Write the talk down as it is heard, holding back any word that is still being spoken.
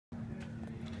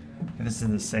This is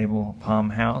the Sabal Palm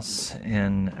House,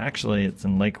 and actually it's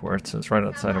in Lake Worth, so it's right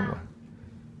outside of,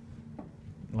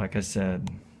 like I said,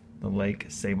 the Lake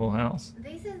Sabal House.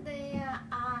 This is the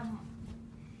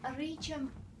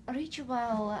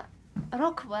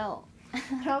Rockwell.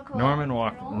 Rockwell. Norman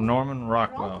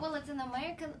Rockwell. Rockwell is an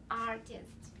American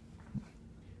artist.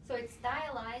 So it's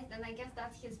stylized, and I guess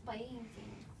that's his painting.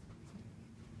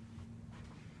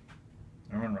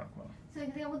 Norman Rockwell. So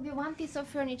if there would be one piece of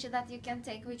furniture that you can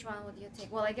take, which one would you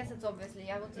take? Well, I guess it's obviously,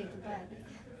 I would take the bed.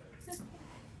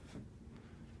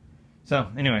 So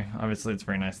anyway, obviously it's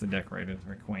very nicely decorated,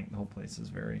 very quaint. The whole place is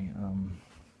very,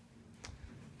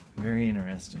 very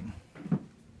interesting.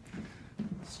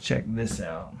 Let's check this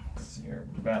out. See, your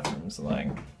bathroom's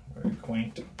like very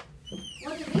quaint.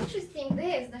 What is interesting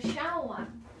there is the shower.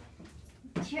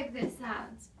 Check this out.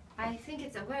 I think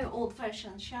it's a very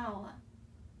old-fashioned shower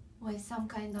with some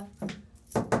kind of, I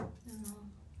don't know.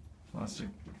 Plastic.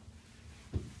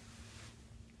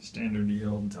 Standard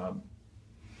yield tub.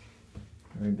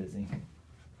 Very busy.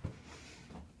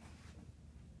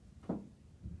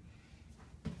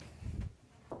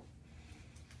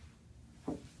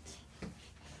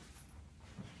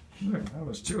 Look, that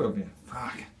was two of you.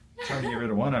 Fuck. Trying to get rid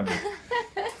of one of you.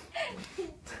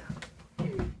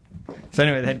 So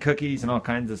anyway, they had cookies and all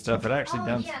kinds of stuff. It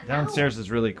actually downstairs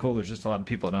is really cool. There's just a lot of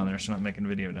people down there, so I'm not making a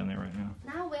video down there right now.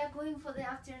 Now we are going for the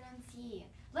afternoon tea.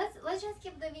 Let's just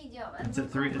keep the video. And It's at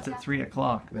 3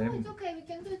 o'clock, baby. No, it's okay. We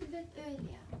can do it a bit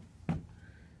earlier.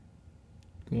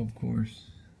 Golf course.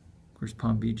 Of course,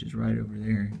 Palm Beach is right over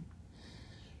there.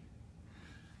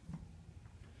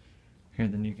 Here,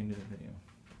 then you can do the video.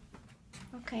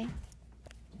 Okay.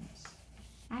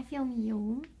 I film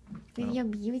you with your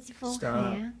beautiful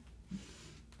Stop. hair.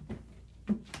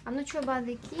 I'm not sure about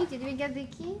the key. Did we get the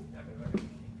key?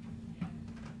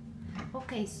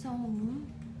 Okay, so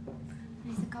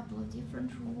there's a couple of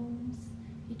different rooms.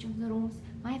 Each of the rooms.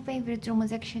 My favorite room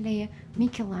is actually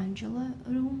Michelangelo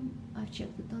room. I've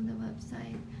checked it on the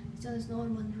website. This one is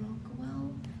Norman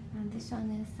Rockwell, and this one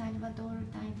is Salvador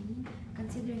Dali.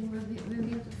 Considering we've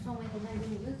been to so many Dali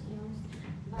museums,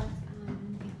 but I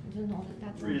don't know that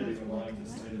that's Really would like to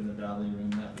stay in the Dali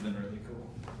room. That would have been really cool.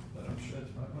 But I'm sure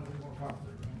it's one of the more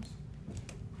popular rooms.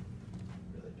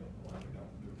 Really don't know why we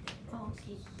don't do it.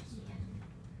 Okay,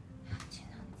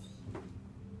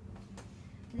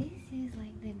 this is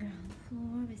like the ground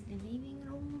floor with the living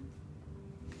room,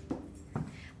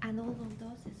 and all of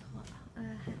those is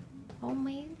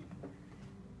homemade.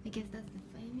 I guess that's the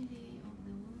family of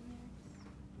the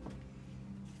owners.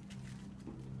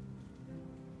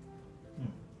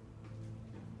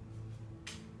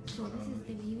 So this is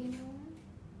the living room.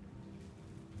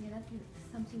 Yeah, that's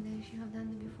something that you should have done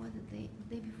before the day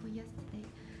before yesterday.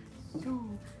 So,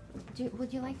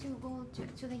 would you like to go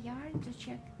to the yard to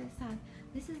check this out?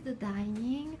 This is the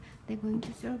dining. They're going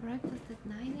to serve breakfast at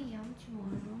 9 a.m.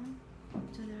 tomorrow.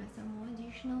 So there are some more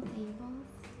additional tables.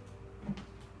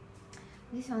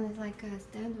 This one is like a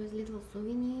stand with little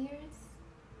souvenirs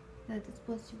that is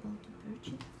possible to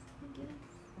purchase, I guess.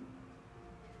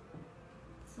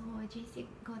 So JC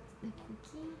got the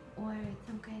cookie or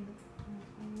some kind of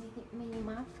mini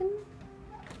muffin.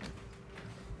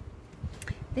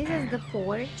 This is the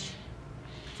porch.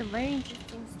 It's a very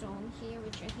interesting stone here,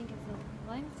 which I think is a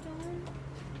limestone.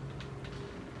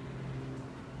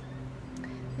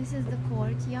 This is the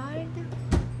courtyard.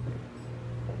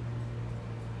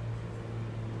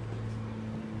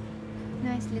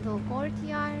 Nice little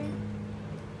courtyard.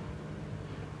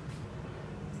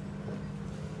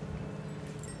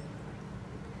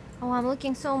 Oh, I'm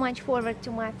looking so much forward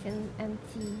to muffin and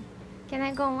tea. Can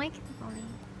I go make it for me?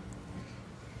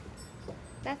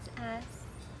 That's us.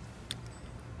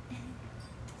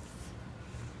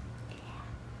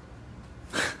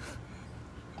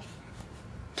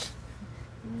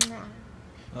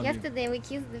 Nah. Yesterday we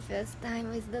kissed the first time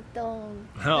with the tongue.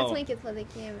 Oh. Let's make it for the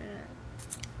camera.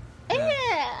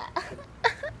 Yeah.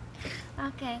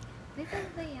 Okay, this is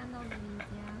the end of the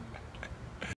video.